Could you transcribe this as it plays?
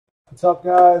What's up,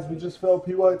 guys? We just filled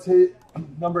PYT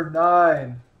number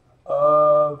 9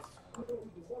 of.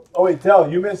 Oh wait,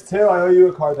 Dell, you missed 2. I know you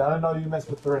a card. I didn't know you missed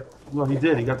with 3. No, he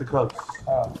did. He got the Cubs.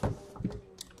 Oh,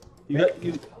 You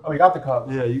you got the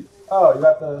Cubs. yeah, You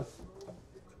got the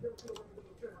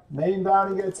main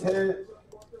bounty gets hit.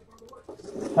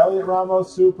 Elliot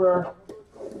Ramos super.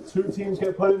 2 teams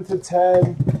get put into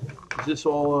 10. is this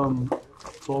all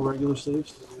it's all regular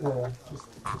saves? Yeah,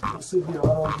 just see the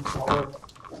autos and solid.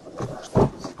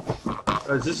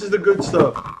 Guys, this is the good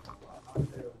stuff.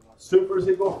 Supers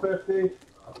equal 50.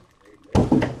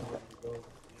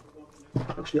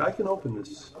 Actually, I can open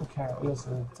this. Okay,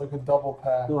 listen, it's like a double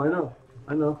pack. No,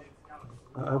 I know.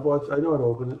 I've watched. I know how to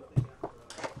open it.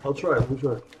 I'll try it. Let me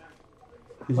try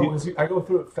it. I go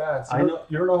through it fast. I know.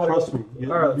 You don't know how Trust to go. me.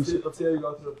 All right, let's see how you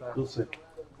go through it fast. You'll see.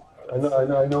 I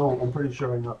know. I'm pretty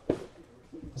sure I know.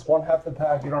 It's one half the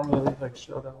pack. You don't really like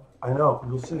show that one. I know.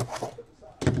 You'll see.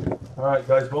 All right,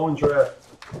 guys. Bowman draft.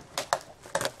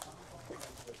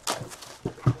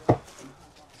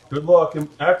 Good luck. And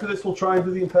after this, we'll try and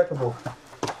do the impeccable.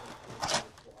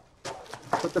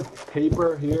 Put the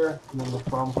paper here and then the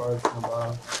foam cards on the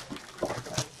bottom.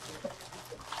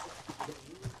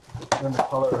 And then the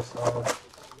color is solid.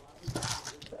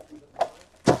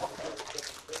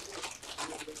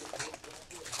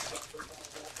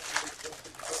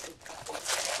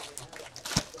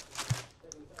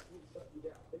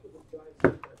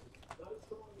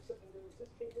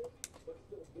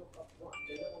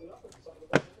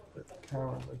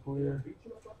 Camera's like weird.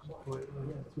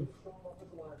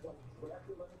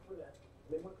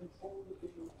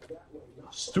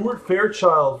 Stuart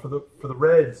Fairchild for the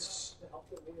Reds.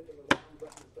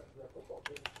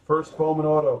 First Bowman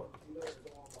auto.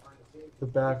 The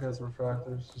back has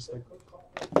refractors, just like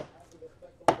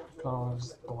kind of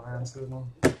just glance through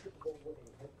them.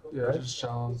 Yeah, Right. just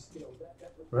showing.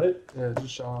 Right? Yeah,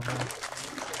 just showing them.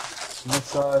 On this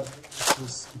side,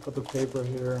 just put the paper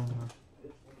here. And,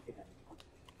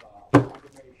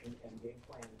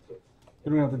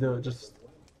 you don't have to do it. Just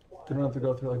you don't have to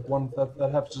go through like one.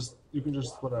 That half just you can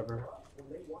just whatever.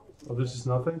 Oh, this is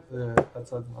nothing? Yeah,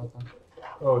 that's nothing.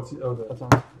 Oh, it's okay. That's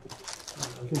on.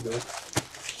 I can do it.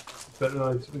 It's better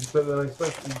than I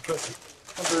expected.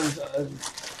 Sometimes kind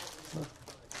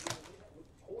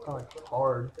of like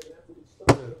hard.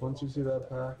 Yeah, once you see that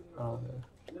pack, oh yeah.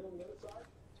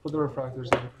 Let's put the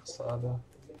refractors on the side though.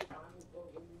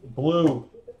 Blue.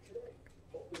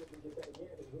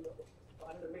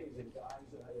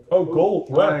 Oh, gold.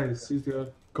 Wow. Nice, he's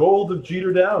good. Gold of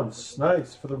Jeter Downs.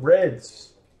 Nice for the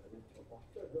Reds.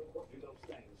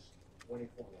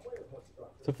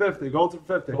 To 50, gold to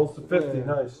 50. Gold to 50. Yeah.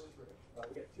 Nice.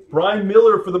 Brian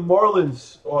Miller for the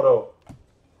Marlins auto.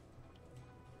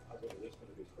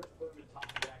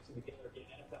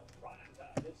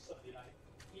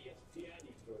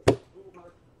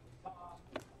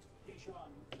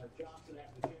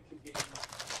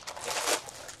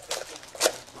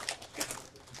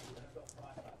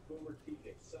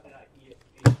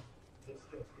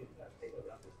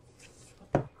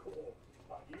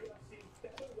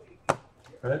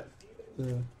 Right?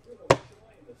 Yeah.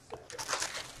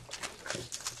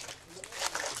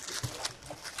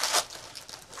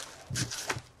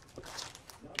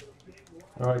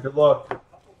 All right, good luck.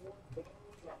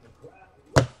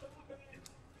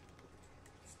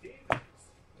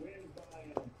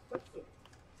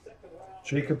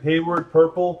 Jacob Hayward,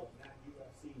 purple.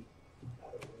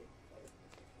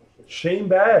 Shane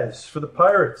Baz for the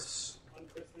Pirates.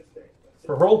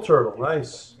 For Hurl Turtle,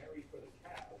 nice.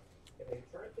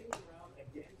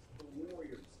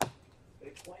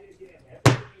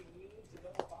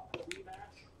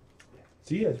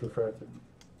 Diaz refracted.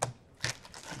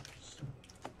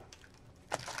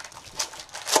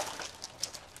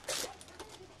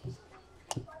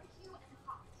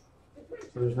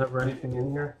 So there's never anything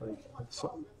in here? Like,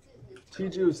 So,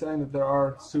 TG was saying that there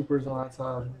are supers on that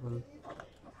side. But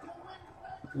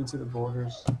you can see the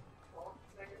borders.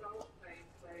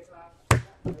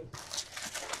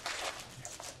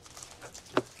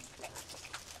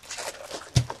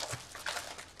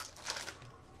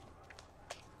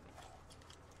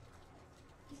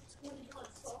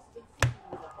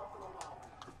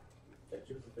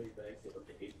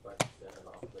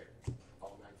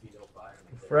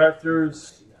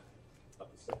 Refractors.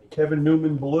 Kevin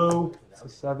Newman, blue. It's the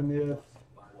 70th.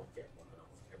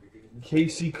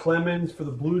 Casey Clemens for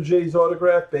the Blue Jays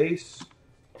autograph base.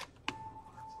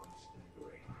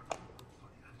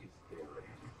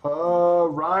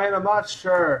 Ryan, I'm not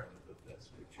sure.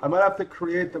 I might have to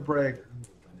create the break.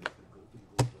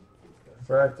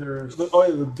 Refractors. Oh,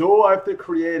 yeah, the duel, I have to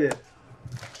create it.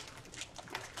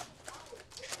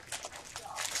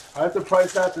 I have to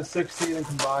price out the 16 and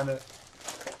combine it.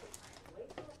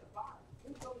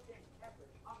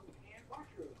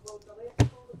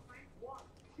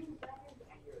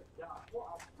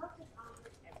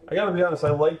 I gotta be honest,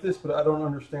 I like this, but I don't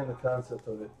understand the concept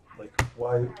of it. Like,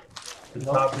 why the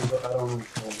top is, I don't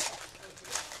understand.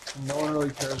 No one really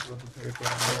cares about the paper.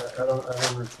 I don't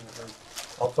understand it.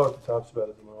 I'll talk to Tops about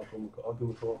it tomorrow. I'll give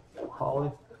him a call.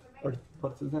 Holly? Or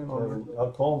what's his name?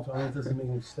 I'll call him, tell him it doesn't make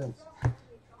any sense.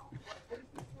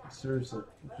 Seriously.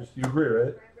 Just, you agree,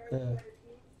 right? Yeah.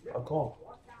 I'll call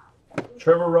him.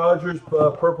 Trevor Rogers,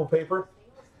 purple paper.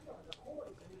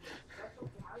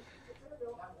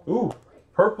 Ooh,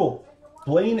 purple.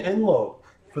 Blaine Enlow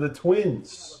for the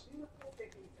Twins.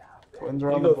 Twins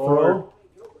are on the board.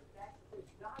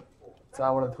 It's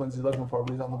not one of the Twins he's looking for,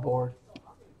 but he's on the board.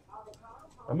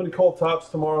 I'm going to call Tops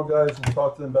tomorrow, guys, and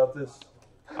talk to them about this.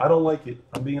 I don't like it.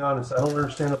 I'm being honest. I don't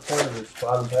understand the point of this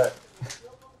bottom pack.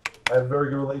 I have a very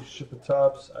good relationship with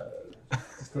Tops.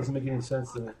 This doesn't make any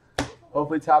sense to me.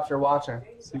 Hopefully Tops are watching,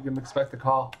 so you can expect a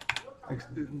call.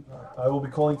 I will be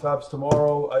calling Tops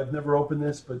tomorrow. I've never opened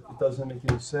this, but it doesn't make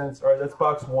any sense. All right, that's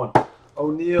box 1.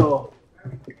 O'Neal.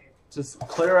 Just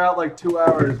clear out like 2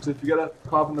 hours. Because if you get a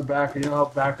cough in the back, you know how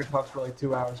backer talks for like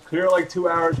 2 hours. Clear like 2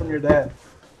 hours from your day.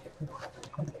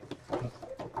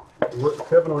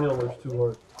 Kevin O'Neal works too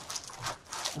hard.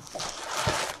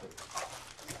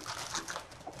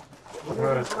 All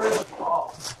right.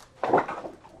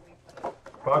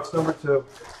 Box number 2.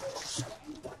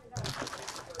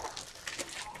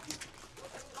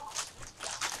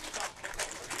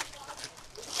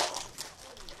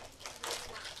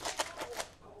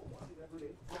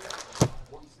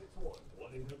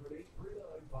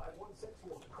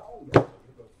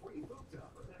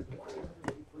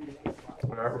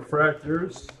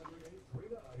 Refractors.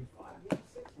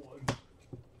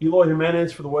 Eloy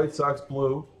Jimenez for the White Sox,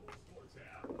 blue.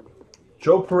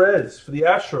 Joe Perez for the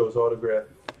Astros, autograph.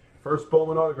 First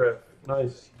Bowman autograph.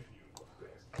 Nice.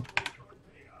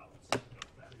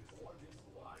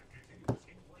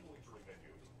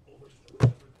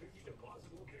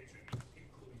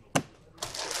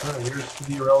 All right, here's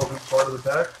the irrelevant part of the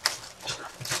pack.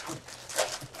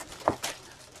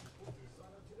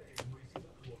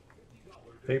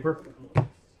 Paper.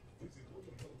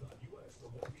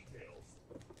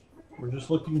 We're just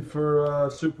looking for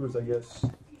supers, I guess.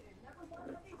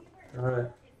 All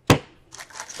right.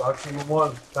 Box number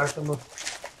 1. Pack number.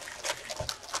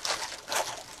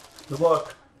 Good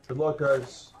luck. Good luck,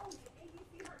 guys.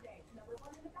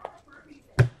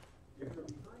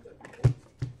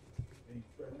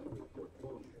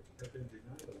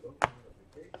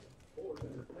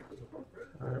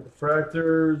 All right,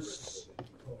 refractors.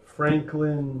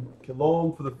 Franklin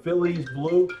Kilome for the Phillies,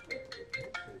 blue.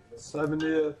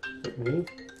 70th. Me?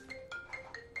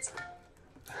 It's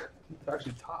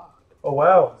actually top. Oh,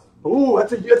 wow. Ooh,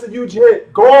 that's a huge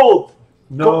hit. Gold.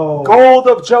 No. Gold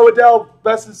of Joe Adell,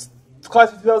 best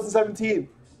class of 2017.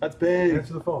 That's big.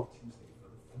 Answer the phone.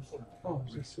 Oh,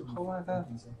 just something like that.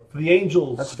 For the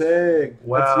Angels. That's big.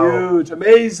 Wow. That's huge.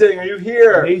 Amazing. Are you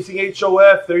here? Amazing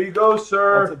HOF. There you go,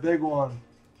 sir. That's a big one.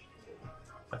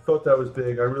 I thought that was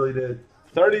big. I really did.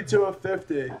 32 of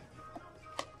 50.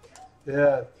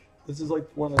 Yeah. This is like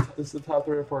this is the top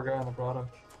 3 or 4 guy on the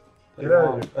product.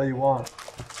 That you want.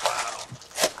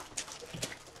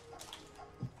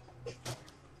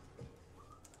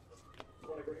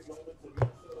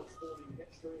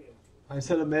 I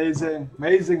said amazing.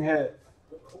 Amazing hit.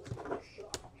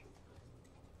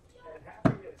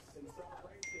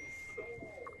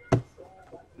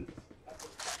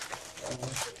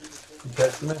 You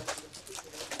text me?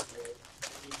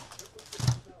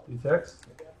 You text?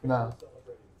 No.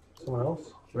 Someone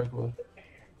else? Rick would.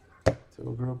 To a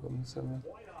group of them.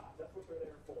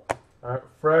 All right,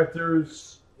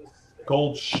 refractors.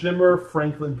 Gold shimmer,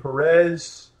 Franklin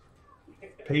Perez.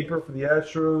 Paper for the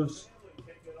Astros.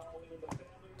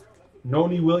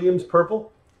 Noni Williams,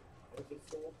 purple.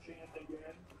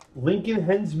 Lincoln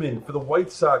Hensman for the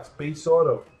White Sox, base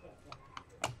auto.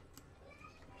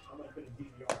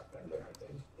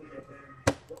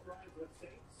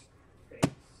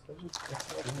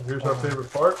 Here's our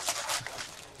favorite part.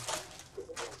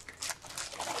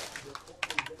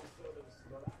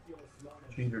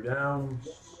 Jeter Downs.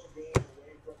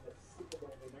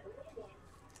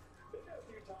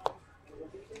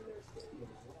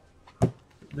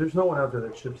 There's no one out there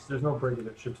that ships. There's no breaker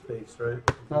that ships base, right?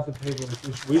 Not the paper.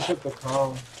 We ship the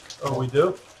chrome. Oh, we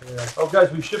do? Yeah. Oh,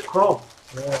 guys, we ship chrome.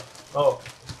 Yeah. Oh,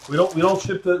 we don't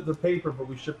ship the paper, but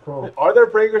we ship chrome. Are there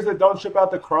breakers that don't ship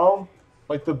out the chrome,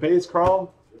 like the base chrome?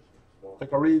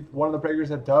 Like, are we one of the breakers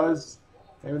that does?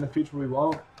 Maybe in the future we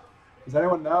won't. Does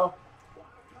anyone know?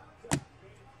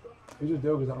 We just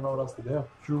do because I don't know what else to do.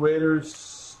 Drew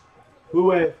Waiters.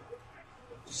 Blue Wave.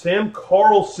 Sam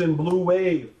Carlson, Blue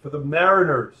Wave for the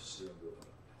Mariners.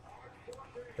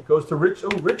 It goes to Rich. Oh,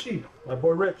 Richie. My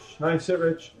boy Rich. Nice hit,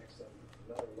 Rich.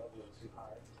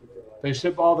 They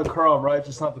ship all the chrome, right?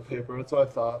 Just not the paper. That's what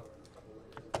I thought.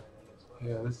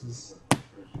 Yeah, this is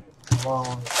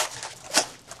long.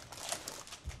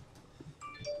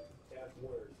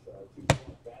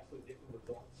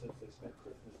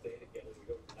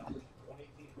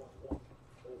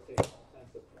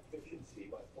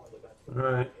 All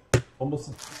right.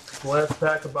 Almost the last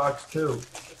pack of box 2.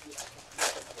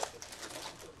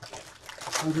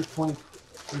 120,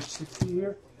 360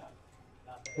 here?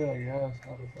 Yeah, yeah.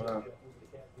 Wow.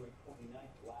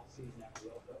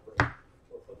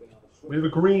 We have a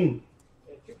green.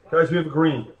 Guys, we have a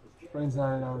green. Green's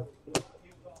 99.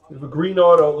 We have a green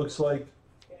auto. It looks like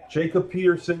Jacob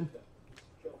Peterson.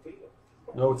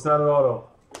 No, it's not an auto.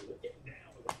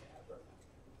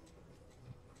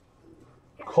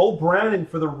 Cole Brannon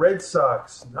for the Red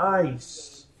Sox.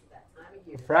 Nice.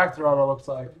 Refractor auto looks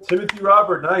like. Timothy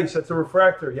Robert. Nice. That's a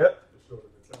refractor. Yep.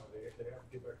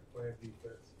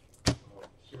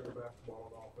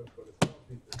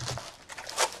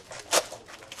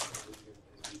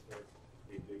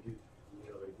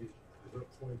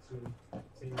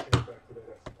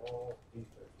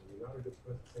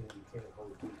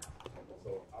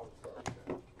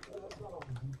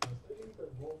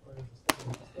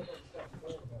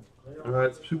 All right,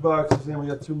 it's 2 boxes in. We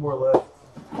got 2 more left.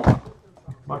 I'm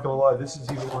not gonna lie, this is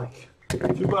even like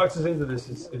 2 boxes into this.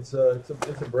 It's a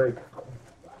break.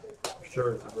 For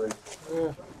sure, it's a break.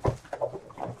 Yeah.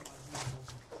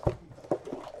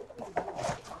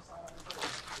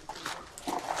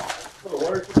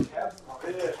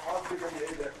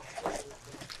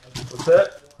 What's that?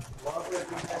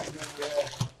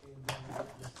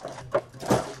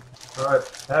 All right,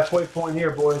 halfway point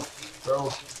here, boys.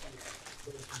 Girls.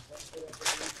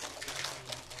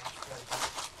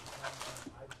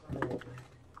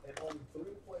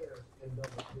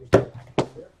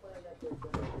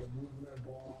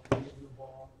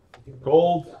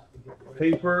 Gold,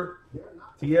 paper,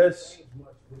 DS,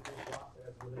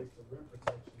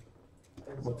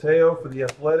 Mateo for the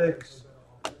Athletics,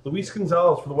 Luis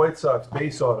Gonzalez for the White Sox,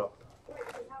 base auto.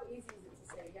 How easy is it to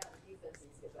say, yeah, the defense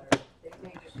needs to get better? They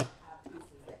may just not have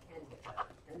pieces that can get better.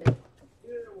 And then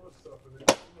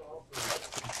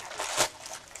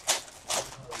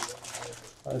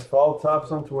All right, follow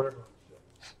Tops on Twitter.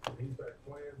 He's back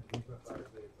playing. He's not like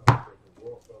they the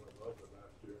world fell in love with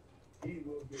last year. He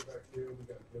will get back there. We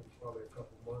got to give him probably a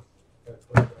couple months. Had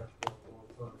played basketball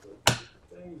a long time, but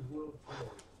things will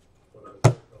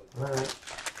change. But All right.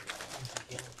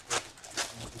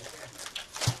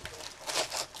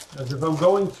 As if I'm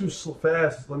going too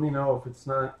fast, let me know if it's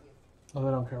not. Oh,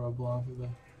 they don't care about blonde, do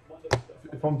they?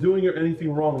 If I'm doing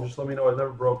anything wrong, just let me know. I've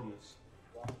never broken this.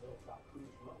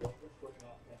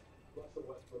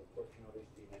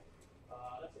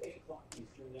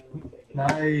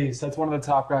 Nice. That's one of the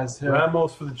top guys, too.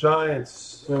 Ramos for the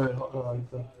Giants. Wait, hold on.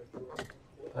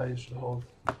 You should hold.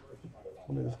 Let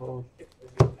me just hold.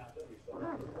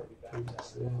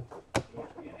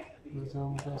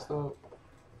 Messed up.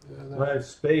 Yeah, Nice.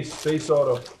 Space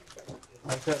auto.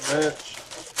 like that, Rich.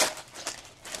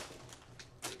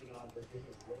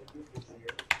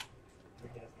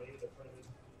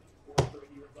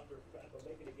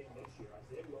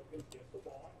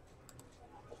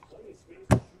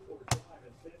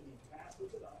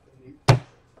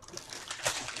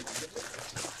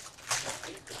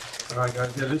 All right,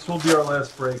 guys. Yeah, this will be our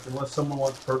last break, unless someone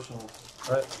wants personal.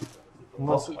 All right.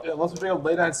 Unless we bring up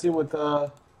late night scene with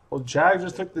well, Jags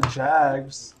just took the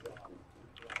Jags,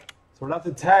 so we're not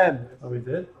to 10. Oh, we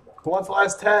did? Who wants the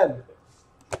last 10?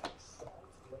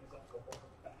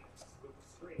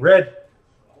 Red.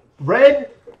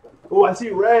 Red? Oh, I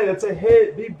see red. That's a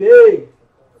hit. Be big.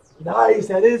 Nice.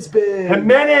 That is big.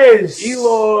 Jimenez.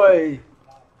 Eloy.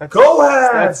 Go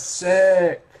ahead. That's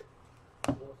sick.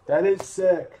 That is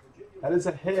sick. That is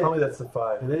a hit. Tell me that's the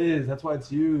 5. It is. That's why it's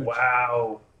huge.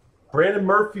 Wow. Brandon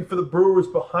Murphy for the Brewers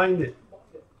behind it.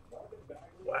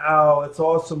 Wow, that's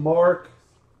awesome, Mark.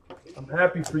 I'm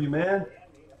happy for you, man.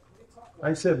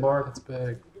 Nice hit, Mark. That's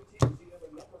big.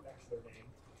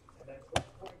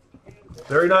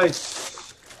 Very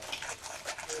nice.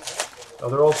 Oh,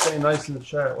 they're all saying nice in the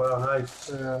chat. Wow,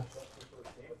 nice. Yeah.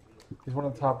 He's one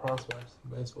of the top prospects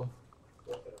in baseball.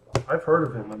 I've heard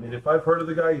of him. I mean, if I've heard of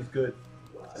the guy, he's good.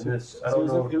 I don't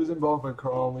know. He was in Bowman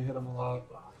Crawl. We hit him a lot.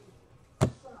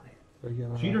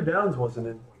 Jeter Downs wasn't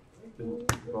in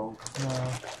Bowman.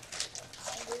 No.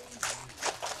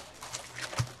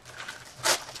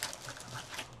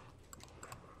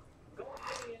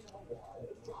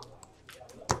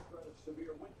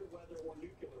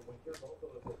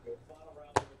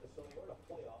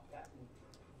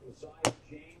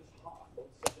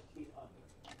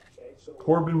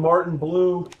 Corbin Martin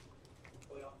blue.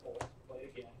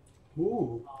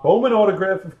 Ooh, Bowman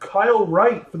autograph of Kyle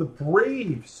Wright for the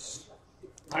Braves.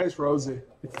 nice, Rosie.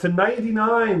 It's to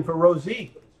 99 for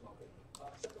Rosie.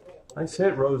 Nice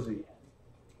hit, Rosie.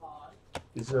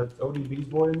 Is ODB's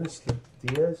boy in this?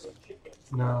 Diaz?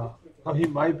 No. Oh, he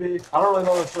might be. I don't really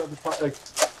know like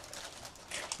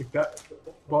that.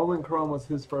 Bowman Chrome was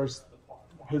his first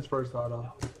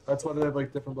auto. That's why they have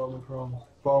like different Bowman Chrome.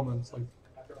 Bowman's like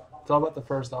it's all about the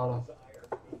first auto.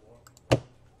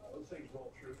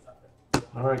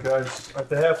 All right, guys. At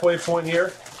the halfway point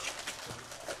here.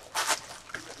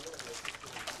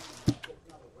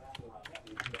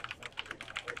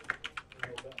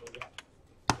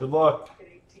 Good luck.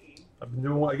 I've been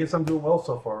doing. I guess I'm doing well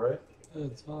so far, right? Yeah,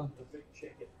 it's fun.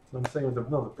 I'm saying with the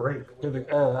break. Yeah,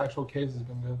 the actual case has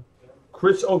been good.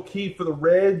 Chris O'Keefe for the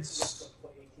Reds.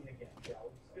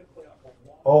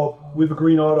 Oh, we have a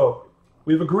green auto.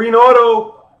 We have a green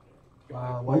auto.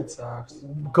 Wow, White Sox.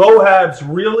 Go Habs,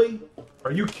 really?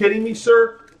 Are you kidding me,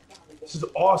 sir? This is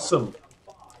awesome.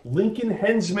 Lincoln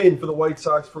Hensman for the White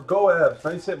Sox for Go Habs.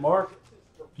 Nice hit, Mark.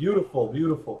 Beautiful,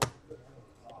 beautiful.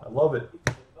 I love it.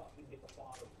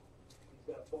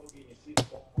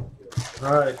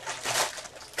 All right.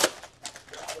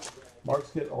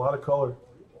 Mark's getting a lot of color.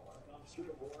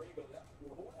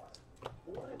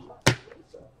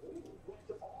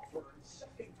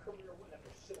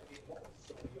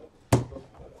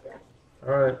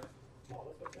 All right.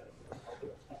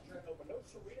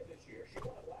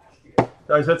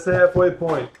 Guys, that's the halfway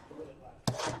point.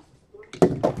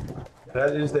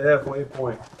 That is the halfway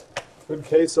point. Good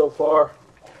case so far.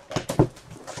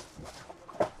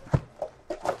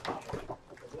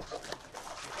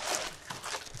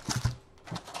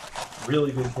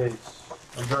 Really good case.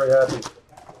 I'm very happy.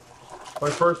 My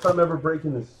first time ever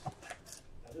breaking this.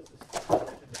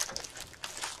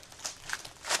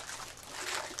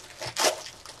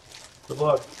 Good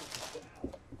luck.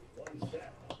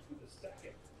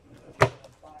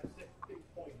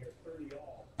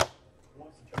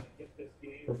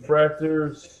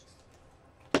 Refractors.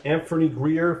 Anthony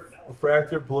Greer,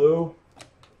 refractor blue.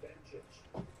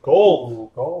 Gold.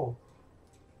 Ooh, gold.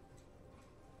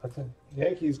 That's a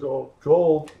Yankees gold.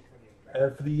 Gold.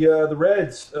 And for the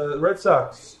Reds, Red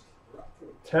Sox.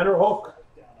 Tanner Hook,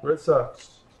 Red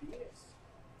Sox.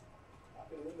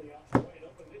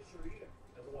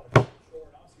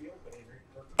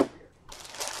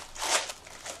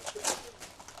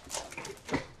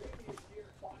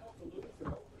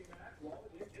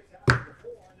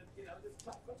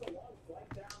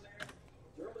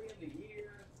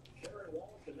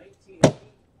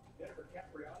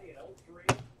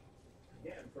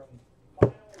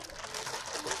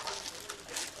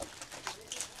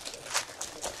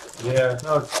 Yeah,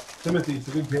 no, it's Timothy. It's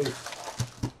a good case.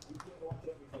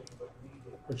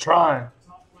 We're trying.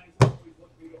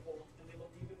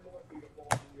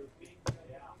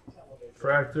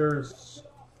 Fractors.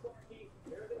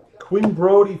 Quinn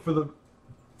Brody for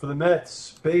the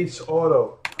Mets. Base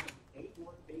auto.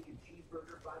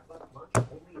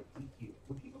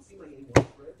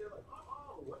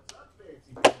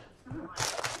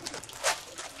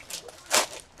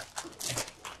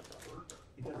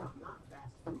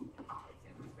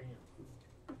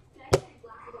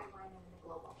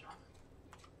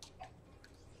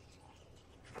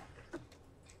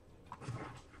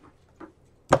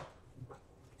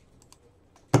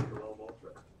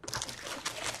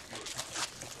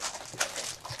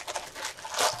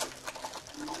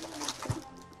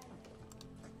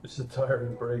 This is a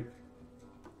tiring break.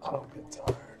 I don't get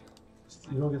tired.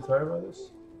 You don't get tired by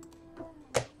this?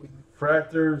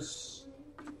 Fractors,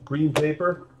 green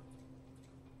paper,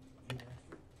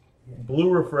 blue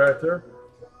refractor.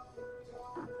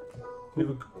 We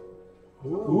have a,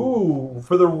 ooh,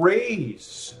 for the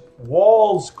Rays,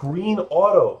 Walls green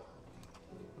auto.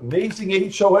 Amazing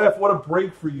HOF. What a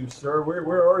break for you, sir.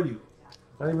 Where are you?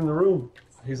 Not even in the room.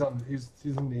 He's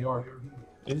in New York.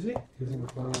 Is he? He's in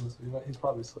Queens. He's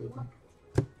probably sleeping.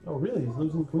 Oh, really? He's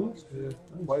losing Queens? Yeah.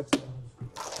 White Sox.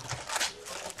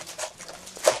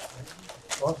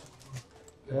 Awesome.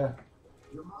 Yeah.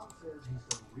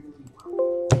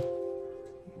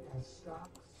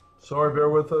 Sorry, bear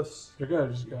with us. You're good.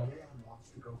 Just go.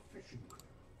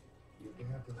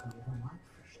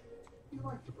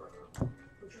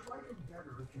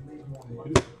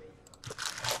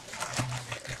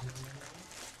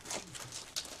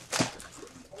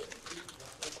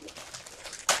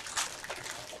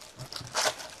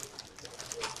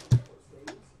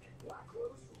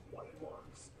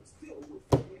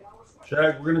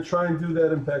 Jack, we're going to try and do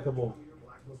that impeccable.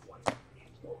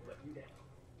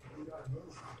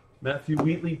 Matthew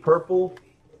Wheatley, purple.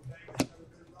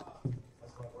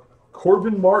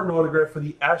 Corbin Martin autograph for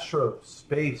the Astros,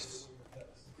 base.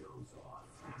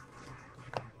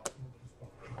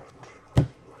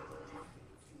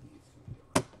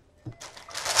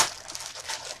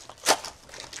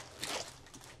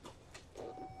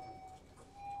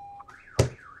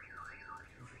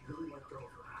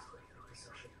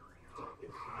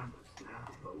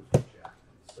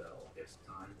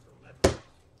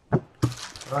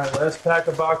 All right, last pack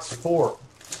of box 4.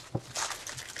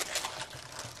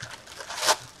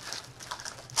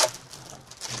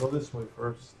 Go this way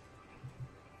first.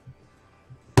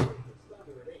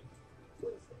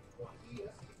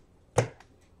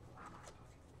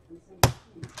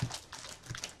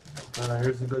 All right,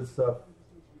 here's the good stuff.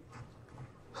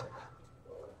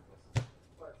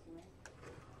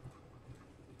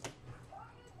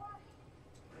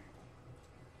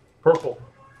 Purple.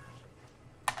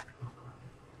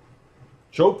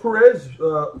 Joe Perez,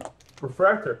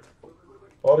 refractor,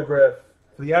 autograph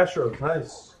for the Astros.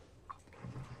 Nice.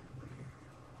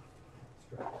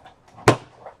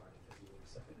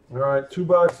 All right, 2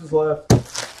 boxes left.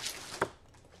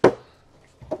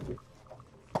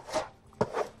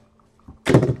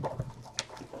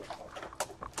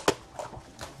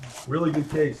 Really good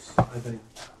case, I think.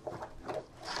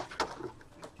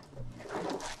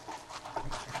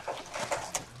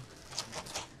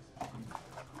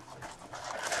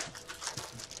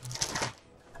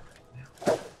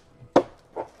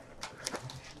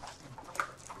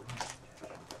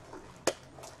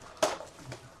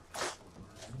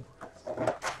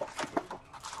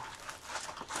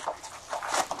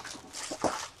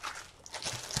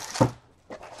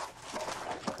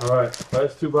 All right,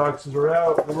 last 2 boxes are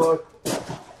out. Good luck.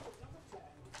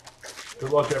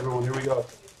 Good luck, everyone. Here we go.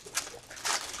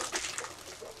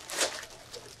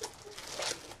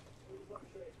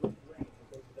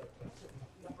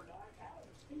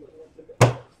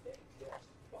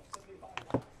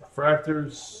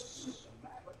 Refractors.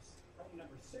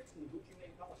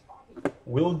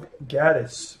 Will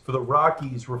Gaddis for the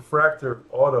Rockies, refractor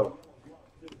auto.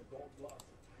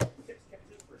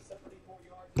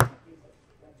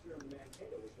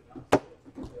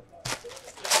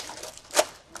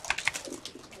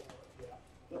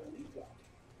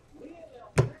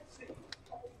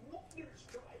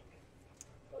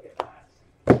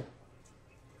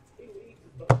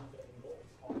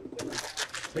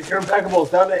 Take your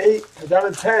impeccables down to 8,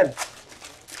 down to 10.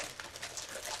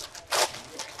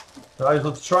 Guys,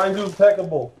 let's try and do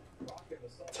impeccable.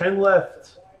 10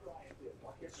 left.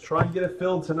 Let's try and get it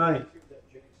filled tonight.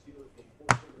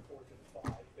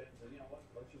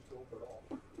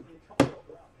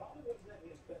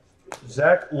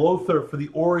 Zach Lothar for the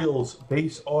Orioles,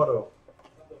 base auto.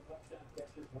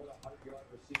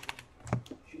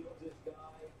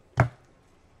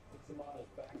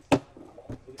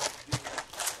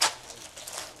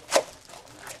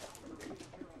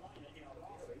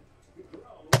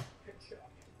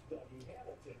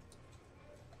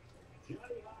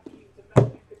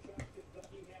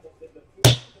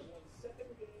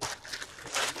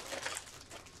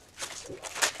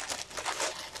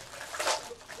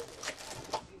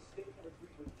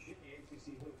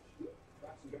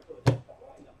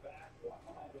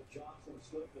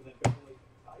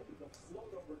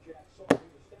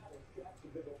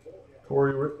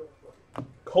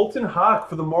 Colton Hawk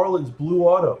for the Marlins, blue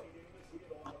auto.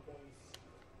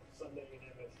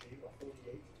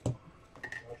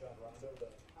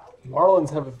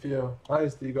 Marlins have a few.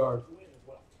 Nice D-guard.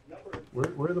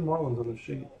 Where are the Marlins on the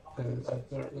sheet? They're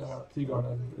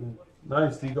D-guard.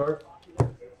 Nice D-guard.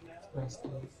 Nice.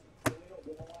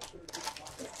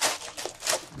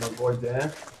 My boy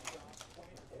Dan.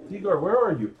 D-guard, where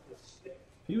are you? If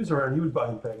he was around, he would buy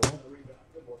impeccable.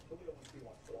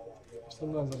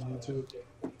 Sometimes on YouTube.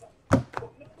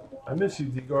 I miss you,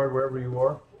 D-guard, wherever you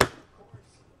are.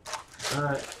 All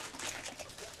right.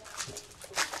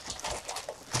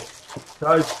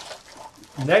 Guys,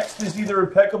 next is either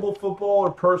impeccable football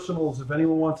or personals, if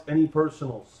anyone wants any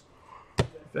personals.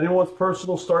 If anyone wants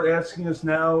personals, start asking us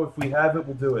now. If we have it,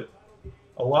 we'll do it.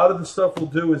 A lot of the stuff we'll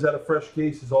do is out of fresh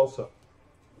cases also.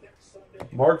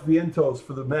 Mark Vientos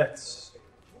for the Mets.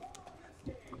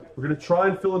 We're going to try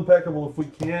and fill impeccable. If we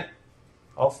can't,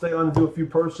 I'll stay on and do a few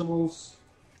personals.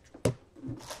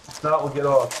 If not, we'll get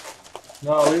off.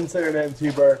 No, we didn't say your name,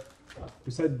 T-Bird.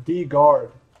 We said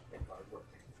D-guard.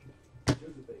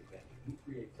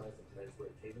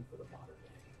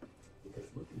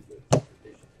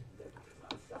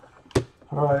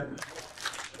 All right.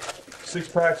 6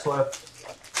 packs left.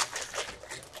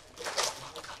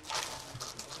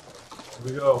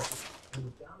 Here we go. And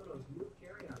with Domino's new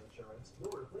carry-on insurance,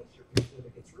 we'll replace your pizza if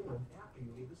it gets ruined after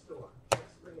you leave the store.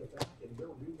 Just bring it back and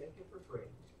we'll remake it for free.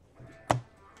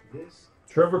 This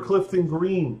Trevor Clifton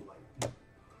Green.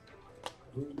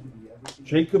 proved to be everything.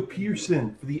 Jacob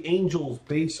Pearson for the Angels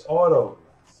base auto.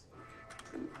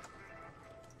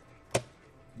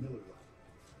 Miller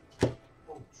Lite.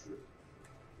 Oh, true.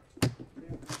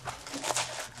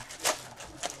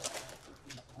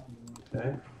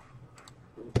 Okay.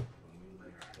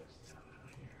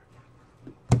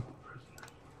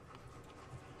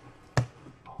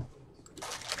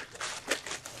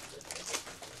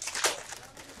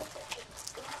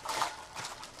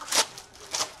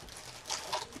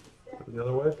 The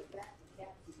other way.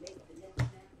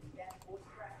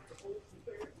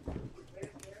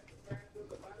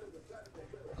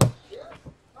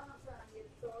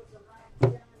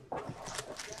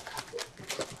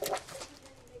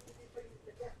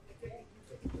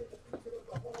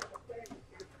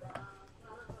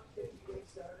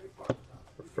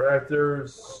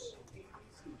 Refractors.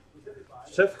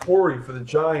 Seth Corey for the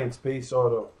Giants base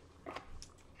auto.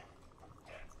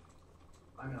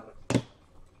 I'm Alex.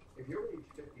 If you're age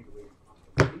 50 to age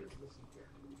 100, please listen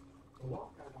carefully. The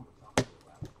walk I want to talk to you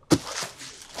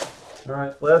about. All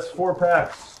right, last 4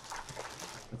 packs.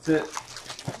 That's it.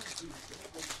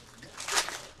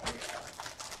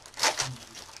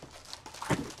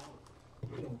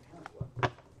 We don't have one,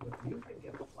 but you can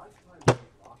get a lifetime weight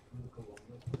loss from the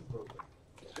Colonial Penn program.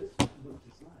 This one was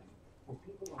designed for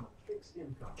people on a fixed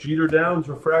income. Jeter Downs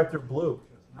refractor blue.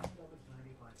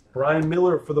 Brian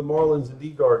Miller for the Marlins and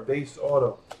D-Guard base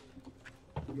auto.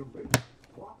 Your rate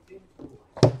locked in for life.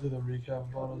 I'll do the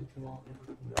recap bottles if you want.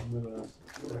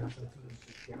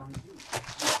 Guaranteed.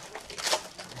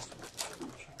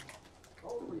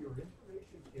 Call for your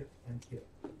information kit and kit.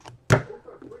 Both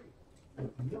are free.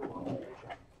 With no obligation.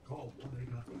 Call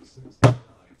 1-800-669-2955.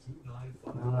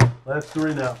 All right, last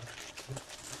 3 now.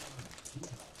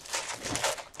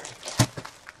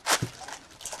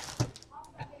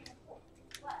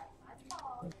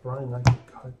 Brian, I can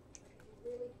cut.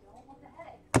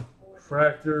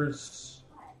 Refractors.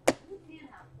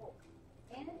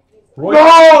 Roy.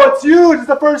 No, it's huge. It's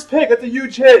the first pick. That's a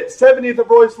huge hit. 70th of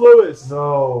Royce Lewis.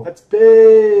 No. That's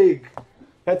big.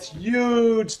 That's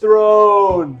huge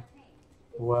thrown.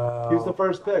 Wow. He was the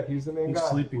first pick. He's the main He's guy.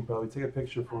 sleeping probably. Take a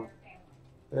picture for him.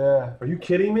 Yeah. Are you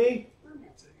kidding me?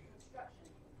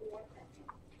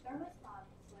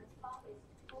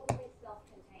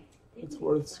 It's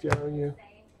worth scaring you.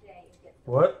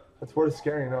 What? That's worth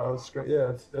scaring. No, I was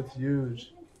yeah, that's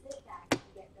huge.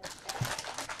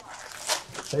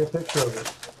 Take a picture of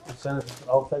it. And send it.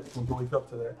 I'll text him to wake up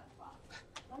to that.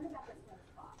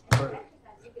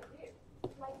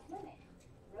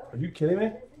 Are you kidding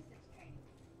me?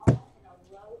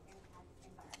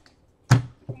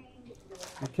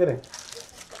 You're kidding.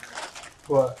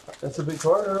 What? That's a big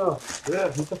card or no?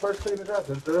 Yeah, he's the first pick of the draft.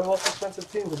 They're the most expensive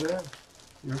teams at the end.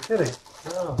 You're kidding.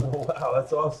 No. Oh, wow,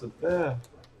 that's awesome. Yeah.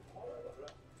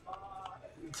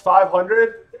 It's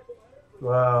 500.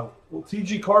 Wow. Well,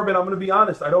 TG Carbon, I'm going to be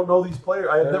honest. I don't know these players.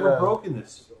 I have never Yeah. broken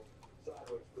this.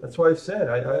 That's why I said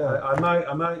I'm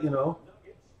not. You know.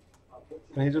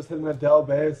 And he just hit an Adele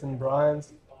base and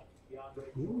Brian's.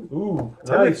 Ooh,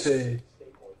 nice. Timothy.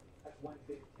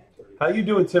 How you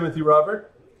doing, Timothy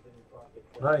Robert?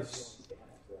 Nice.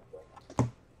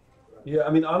 Yeah,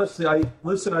 I mean, honestly, I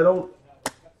don't.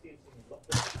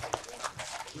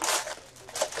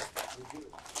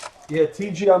 Yeah,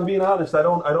 TG, I'm being honest. I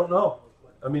don't know.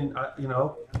 I mean, I'm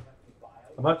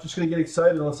not just going to get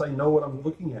excited unless I know what I'm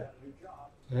looking at.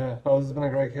 Yeah. Oh, this has been a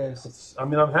great case.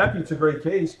 I'm happy it's a great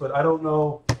case, but I don't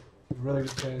know. Really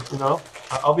good case. You know,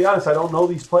 I'll be honest. I don't know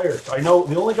these players. I know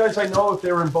the only guys I know if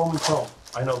they were in Bowman Chrome.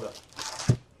 I know them.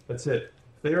 That's it.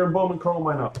 If they were in Bowman Chrome,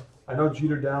 I know. I know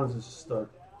Jeter Downs is a stud.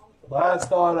 Last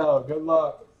auto. Good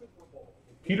luck.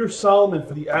 Peter Solomon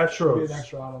for the Be an Astros.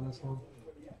 extra out on this one.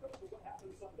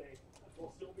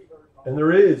 And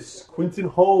there is Quinton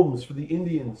Holmes for the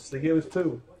Indians. They gave us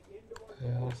 2.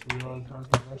 Yeah, let's see what other cards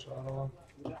are extra out on.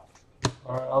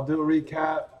 All right, I'll do a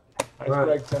recap. Nice All right.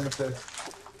 break, Timothy.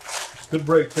 Good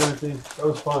break, Timothy. That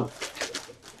was fun.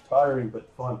 Tiring, but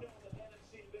fun.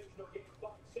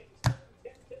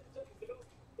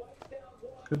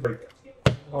 Good break.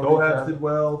 I'll Gohabs recap. did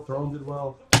well. Throne did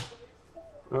well.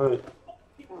 All right.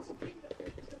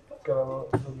 Got a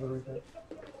little bit of recap.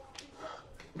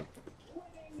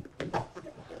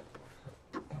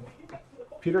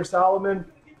 Peter Solomon,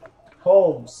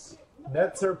 Holmes,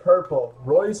 Nets are purple,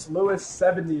 Royce Lewis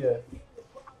 70th,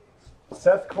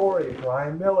 Seth Corey,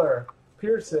 Ryan Miller,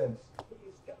 Pearson,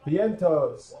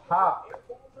 Vientos, Hawk,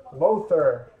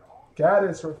 Lothar,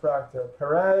 Gaddis refractor.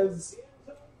 Perez,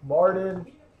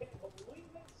 Martin.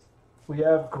 We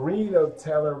have green of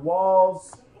Taylor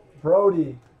Walls,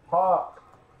 Brody, Hawk,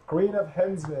 green of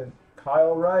Hensman,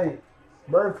 Kyle Wright,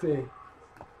 Murphy,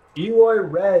 Eloy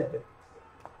Red,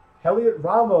 Elliot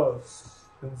Ramos,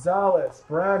 Gonzalez,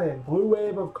 Brannon, blue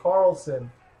wave of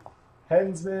Carlson,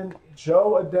 Hensman,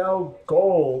 Joe Adele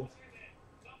Gold,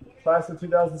 class of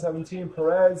 2017,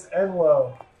 Perez,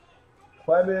 Enlow,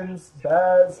 Clemens,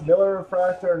 Baz, Miller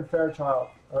refractor, and Fairchild.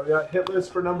 All right, we got hit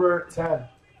list for number 10.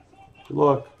 Good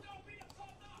luck.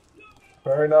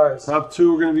 Very nice. Top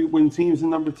 2 are going to be win teams in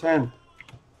number 10.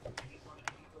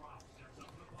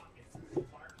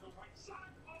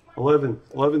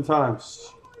 11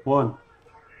 times. 1,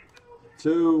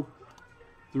 2,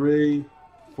 3,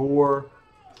 4,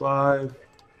 5,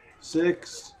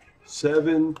 6,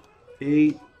 7,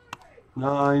 8,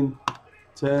 9,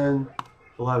 10,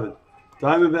 11.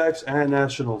 Diamondbacks and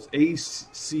Nationals. ACE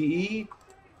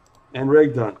and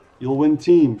Regdun. You'll win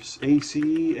teams. ACE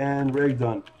and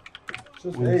Regdun.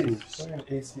 Just Win ace. teams.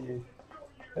 ACE.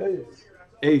 Ace.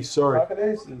 Ace, sorry. Pocket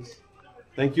aces.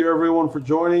 Thank you everyone for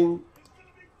joining.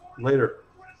 Later.